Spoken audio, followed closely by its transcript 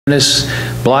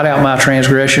blot out my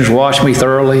transgressions, wash me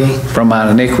thoroughly from my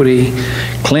iniquity,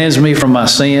 cleanse me from my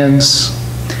sins.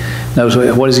 Knows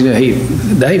what does he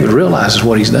do? David realizes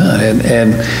what he's done,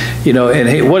 and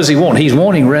what does he want? He's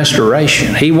wanting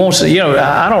restoration. He wants,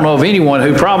 I don't know of anyone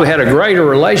who probably had a greater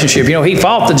relationship. He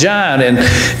fought the giant,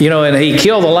 and he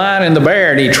killed the lion and the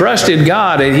bear, and he trusted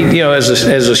God. And as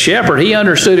a shepherd, he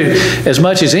understood it as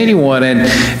much as anyone.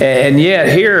 And yet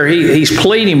here he's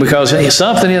pleading because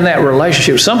something in that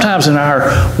relationship. Sometimes in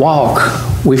our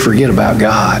walk we forget about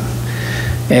God.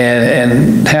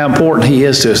 And how important he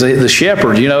is to us. The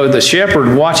shepherd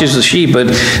watches the sheep, but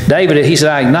David, he said,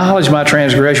 I acknowledge my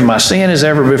transgression. My sin is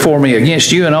ever before me.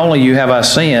 Against you and only you have I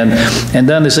sinned and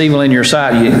done this evil in your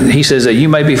sight. He says that you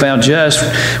may be found just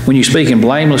when you speak and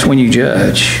blameless when you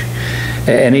judge.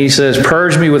 And he says,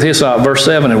 purge me with hyssop, verse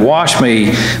 7, and wash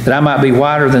me that I might be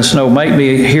whiter than snow. Make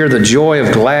me hear the joy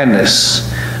of gladness.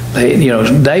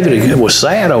 David was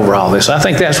sad over all this. I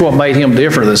think that's what made him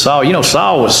different than Saul.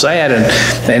 Saul was sad,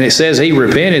 and it says he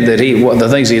repented that the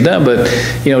things he had done. But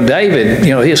David,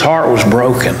 his heart was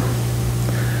broken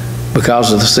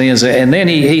because of the sins. And then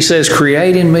he says,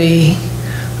 create in me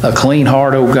a clean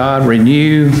heart, O God,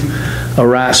 renew a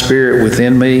right spirit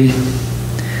within me.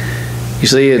 You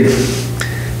see,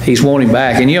 he's wanting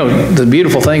back. And the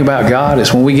beautiful thing about God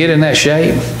is when we get in that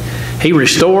shape, he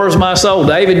restores my soul.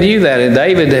 David knew that, and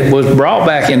David was brought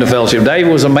back into fellowship.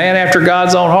 David was a man after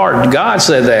God's own heart. God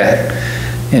said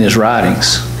that in his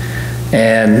writings.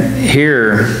 And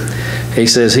here he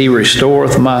says, he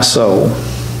restoreth my soul.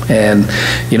 And,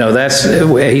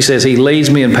 he says he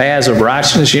leads me in paths of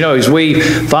righteousness. As we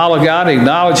follow God,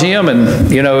 acknowledge him,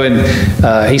 and,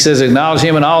 he says acknowledge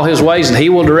him in all his ways, and he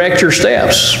will direct your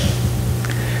steps.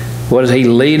 What is he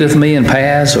leadeth me in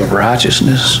paths of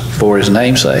righteousness for his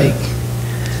name's sake?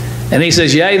 And he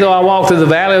says, yea, though I walk through the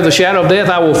valley of the shadow of death,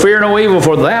 I will fear no evil,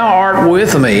 for thou art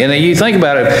with me. And you think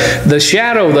about it, the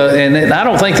shadow, and I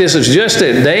don't think this is just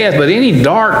at death, but any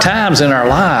dark times in our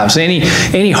lives,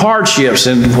 any hardships,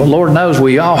 and Lord knows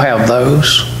we all have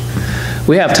those.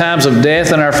 We have times of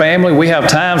death in our family. We have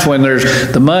times when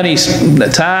there's the money's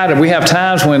tied, and we have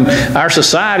times when our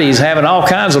society is having all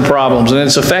kinds of problems, and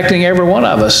it's affecting every one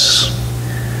of us.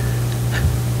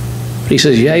 He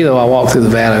says, yea, though I walk through the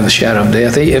valley of the shadow of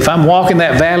death. If I'm walking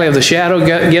that valley of the shadow,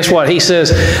 guess what? He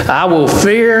says, I will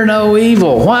fear no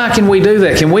evil. Why can we do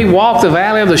that? Can we walk the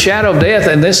valley of the shadow of death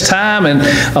in this time? And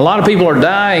a lot of people are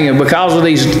dying because of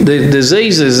these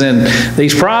diseases and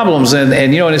these problems. And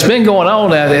it's been going on.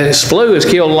 This flu has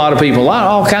killed a lot of people.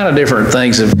 All kind of different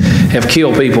things have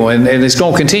killed people. And it's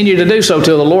going to continue to do so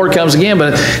till the Lord comes again.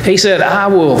 But he said, I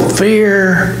will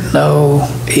fear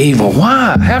no evil.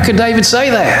 Why? How could David say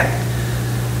that?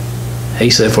 He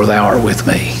said, for thou art with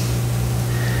me.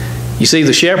 You see,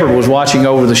 the shepherd was watching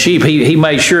over the sheep. He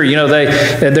made sure,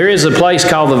 there is a place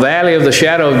called the Valley of the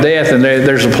Shadow of Death, and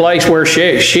there's a place where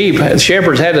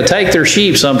shepherds had to take their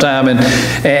sheep sometime, and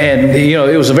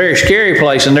it was a very scary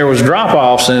place, and there was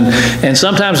drop-offs, and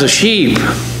sometimes the sheep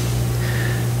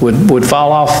would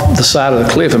fall off the side of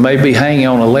the cliff and maybe be hanging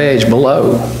on a ledge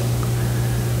below.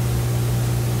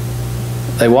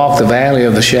 They walked the Valley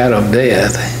of the Shadow of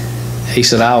Death. He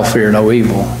said, I'll fear no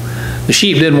evil. The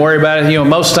sheep didn't worry about it.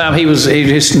 Most of the time he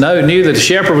just knew that the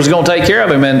shepherd was going to take care of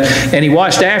him, and he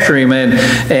watched after him.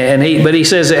 But he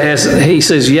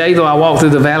says, yea, though I walk through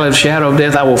the valley of the shadow of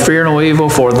death, I will fear no evil,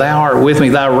 for thou art with me.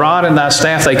 Thy rod and thy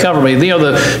staff, they comfort me.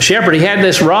 The shepherd, he had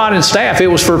this rod and staff. It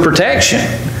was for protection.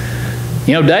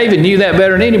 David knew that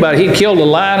better than anybody. He'd killed a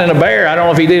lion and a bear. I don't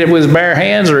know if he did it with his bare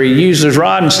hands or he used his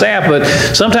rod and staff, but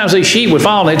sometimes these sheep would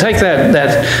fall, and they'd take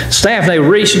that staff and they would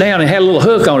reach down and it had a little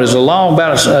hook on it. It was a long,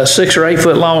 about a 6 or 8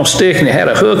 foot long stick, and it had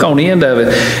a hook on the end of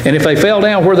it. And if they fell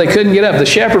down where they couldn't get up, the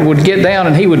shepherd would get down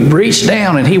and he would reach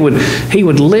down and he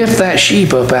would lift that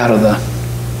sheep up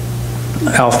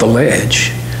off the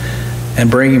ledge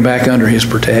and bring him back under his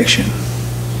protection,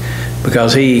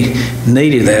 because he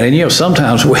needed that. And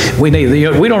sometimes we need,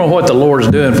 we don't know what the Lord's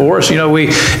doing for us. We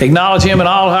acknowledge him in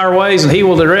all our ways, and he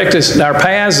will direct us our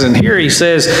paths. And here he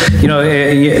says,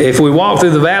 if we walk through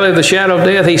the valley of the shadow of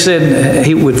death, he said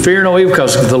he would fear no evil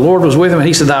because the Lord was with him. And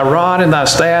he said, thy rod and thy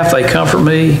staff, they comfort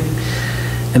me.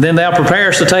 And then thou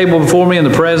preparest the table before me in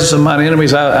the presence of mine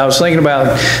enemies. I was thinking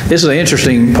about, this is an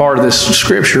interesting part of this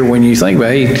scripture when you think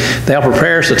about it. Thou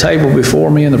preparest the table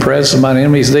before me in the presence of mine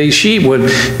enemies. These sheep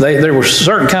there were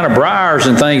certain kind of briars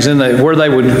and things where they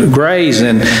would graze,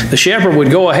 and the shepherd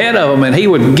would go ahead of them, and he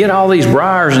would get all these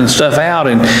briars and stuff out,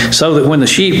 and so that when the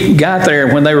sheep got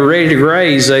there, when they were ready to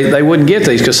graze, they wouldn't get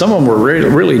these, because some of them were really,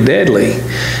 really deadly.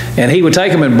 And he would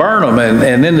take them and burn them,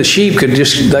 and then the sheep could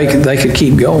they could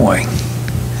keep going.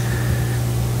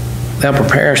 Thou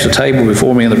preparest a table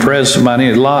before me in the presence of mine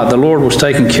enemies. Lot, the Lord was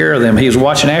taking care of them. He was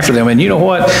watching after them. And you know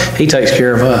what? He takes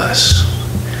care of us.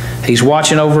 He's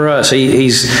watching over us.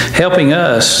 He's helping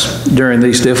us during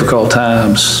these difficult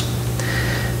times.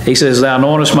 He says, thou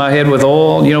anointest my head with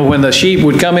oil. You know, when the sheep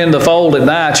would come in the fold at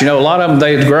night, you know, a lot of them,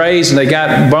 they'd graze and they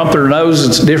bumped their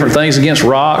noses and different things against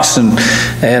rocks and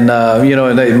you know,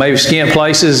 and they maybe skint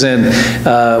places. And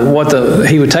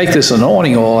he would take this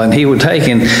anointing oil and he would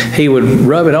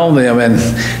rub it on them.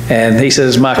 And he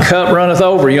says, my cup runneth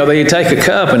over. You know, they'd take a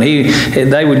cup and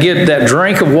they would get that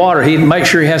drink of water. He'd make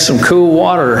sure he had some cool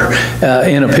water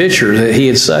in a pitcher that he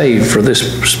had saved for this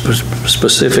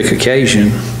specific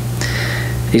occasion.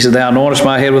 He said, thou anointest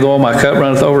my head with oil, my cup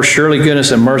runneth over. Surely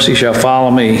goodness and mercy shall follow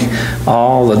me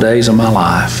all the days of my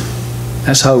life.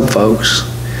 That's hope, folks.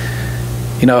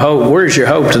 You know, hope. Where's your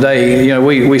hope today? You know,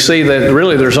 we see that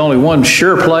really there's only one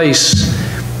sure place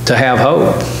to have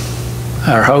hope.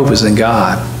 Our hope is in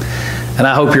God. And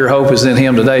I hope your hope is in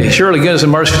Him today. Surely goodness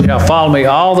and mercy shall follow me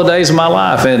all the days of my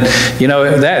life. And, you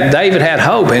know, that David had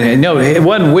hope. And you know, it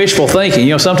wasn't wishful thinking.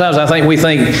 You know, sometimes I think we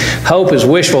think hope is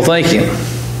wishful thinking.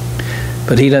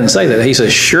 But he doesn't say that. He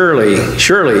says, surely,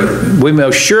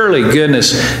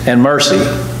 goodness and mercy.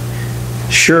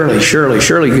 Surely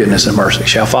goodness and mercy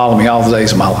shall follow me all the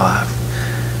days of my life.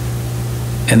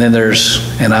 And then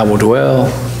and I will dwell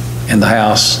in the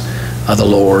house of the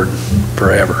Lord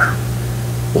forever.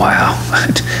 Wow.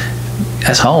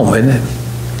 That's home, isn't it?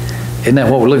 Isn't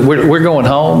that what we're going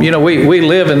home? You know, we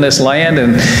live in this land,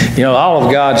 and, you know, all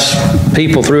of God's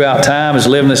people throughout time has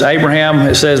lived in this. Abraham,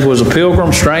 it says, was a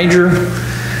pilgrim, stranger.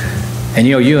 And,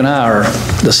 you know, you and I are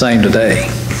the same today.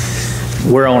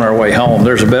 We're on our way home.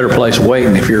 There's a better place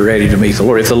waiting if you're ready to meet the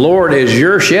Lord. If the Lord is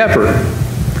your shepherd.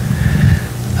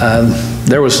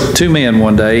 There was two men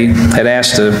one day had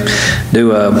asked to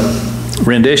do a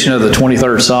rendition of the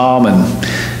 23rd Psalm, and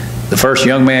the first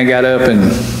young man got up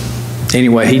and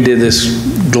anyway, he did this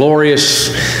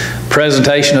glorious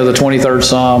presentation of the 23rd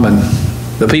Psalm, and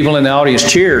the people in the audience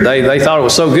cheered. They thought it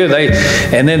was so good.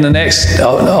 And then the next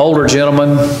older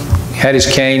gentleman had his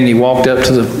cane, and he walked up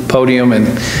to the podium, and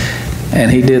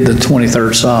he did the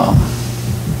 23rd Psalm.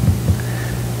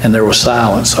 And there was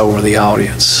silence over the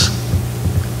audience.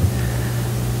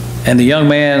 And the young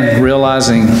man,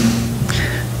 realizing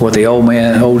what the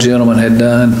old gentleman had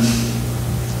done,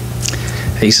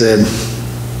 he said,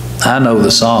 I know the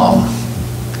psalm,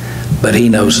 but he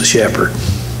knows the shepherd.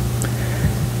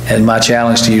 And my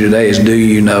challenge to you today is, do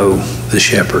you know the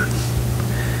shepherd?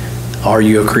 Are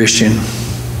you a Christian?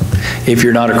 If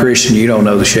you're not a Christian, you don't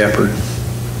know the shepherd.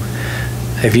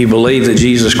 If you believe that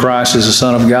Jesus Christ is the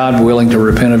Son of God, willing to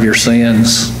repent of your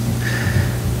sins,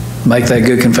 make that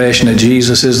good confession that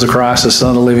Jesus is the Christ, the Son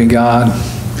of the living God,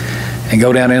 and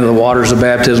go down into the waters of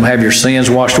baptism, have your sins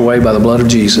washed away by the blood of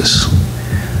Jesus.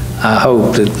 I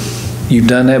hope that you've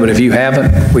done that, but if you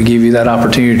haven't, we give you that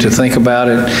opportunity to think about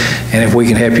it. And if we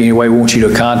can help you in any way, we want you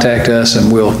to contact us,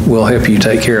 and we'll help you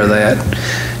take care of that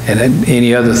and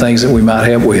any other things that we might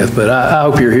help with. But I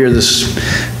hope you're here this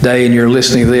day and you're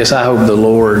listening to this. I hope the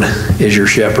Lord is your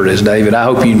shepherd, as David. I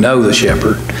hope you know the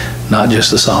shepherd, not just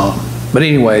the song. But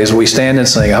anyway, as we stand and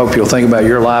sing, I hope you'll think about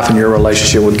your life and your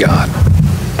relationship with God.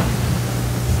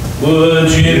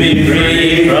 Would you be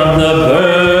free from the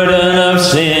burden of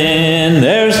sin?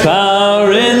 There's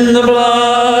power in the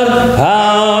blood,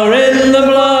 power in the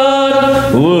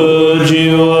blood. Would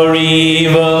you or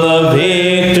evil a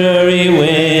victory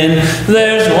win?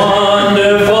 There's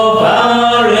wonderful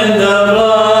power in the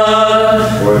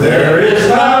blood. For there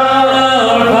is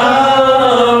power,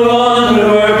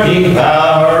 wonder-working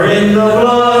power in the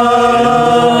blood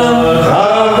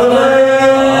of the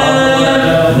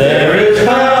Lamb. There is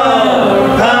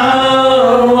power,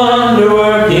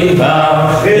 wonder-working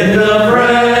power in the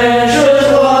precious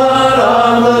blood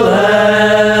of the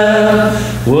Lamb.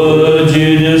 Would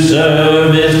you do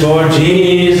service for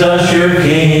Jesus your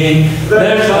King?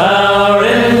 There's power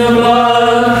in the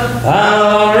blood,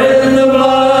 power in the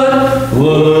blood.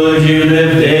 Would you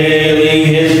live daily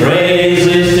His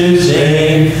praises to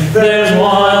sing? There's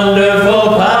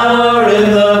wonderful power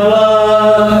in the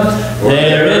blood.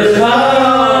 There is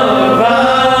power,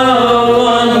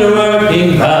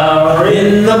 wonder-working power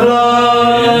in the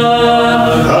blood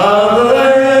of the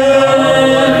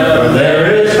Lamb. There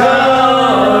is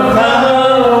power,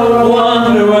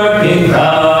 wonder-working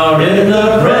power in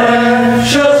the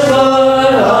precious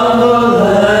blood of the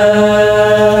Lamb.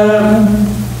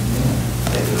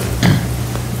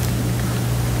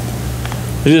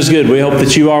 It is good. We hope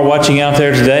that you are watching out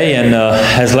there today. And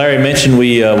as Larry mentioned,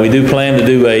 we do plan to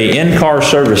do a in-car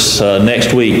service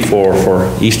next week for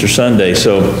Easter Sunday.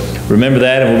 So remember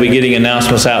that, and we'll be getting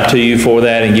announcements out to you for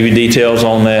that and give you details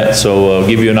on that. So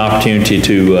give you an opportunity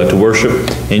to worship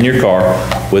in your car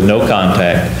with no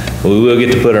contact. We will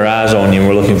get to put our eyes on you, and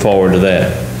we're looking forward to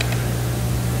that.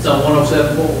 It's on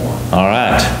 107.1. All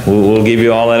right. We'll give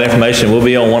you all that information. We'll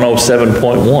be on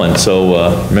 107.1,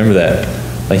 so remember that.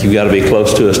 I think you've got to be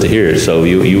close to us to hear it, so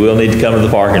you will need to come to the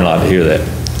parking lot to hear that.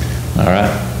 All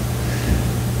right.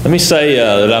 Let me say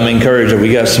that I'm encouraged that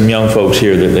we got some young folks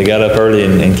here that they got up early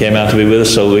and came out to be with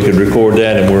us so we could record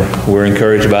that, and we're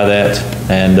encouraged by that.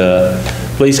 And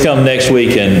please come next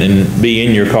week and be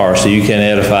in your car so you can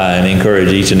edify and encourage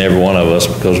each and every one of us,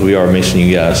 because we are missing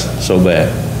you guys so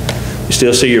bad. You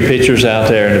still see your pictures out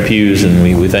there in the pews, and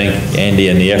we thank Andy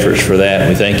and the efforts for that.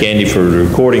 We thank Andy for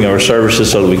recording our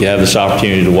services so that we can have this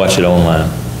opportunity to watch it online.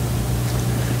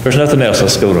 If there's nothing else,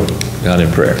 let's go to God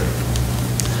in prayer.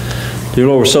 Dear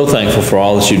Lord, we're so thankful for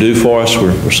all that you do for us.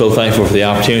 We're so thankful for the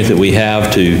opportunity that we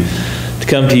have to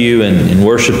come to you and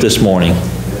worship this morning.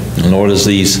 And Lord, as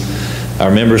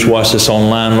our members watch this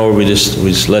online, Lord, we just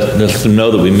let them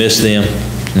know that we miss them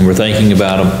and we're thinking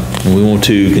about them. And we want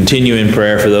to continue in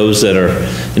prayer for those that are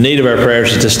in need of our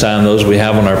prayers at this time, those we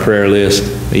have on our prayer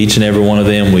list. Each and every one of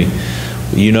them,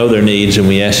 you know their needs, and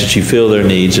we ask that you fill their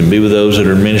needs and be with those that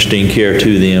are administering care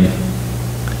to them.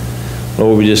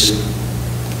 Lord, we just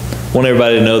want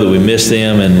everybody to know that we miss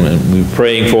them, and we're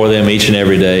praying for them each and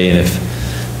every day. And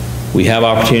if we have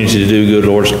opportunity to do good,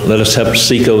 Lord, let us help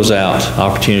seek those out,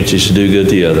 opportunities to do good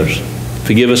to others.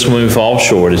 Forgive us when we fall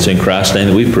short. It's in Christ's name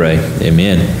that we pray.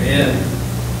 Amen. Amen.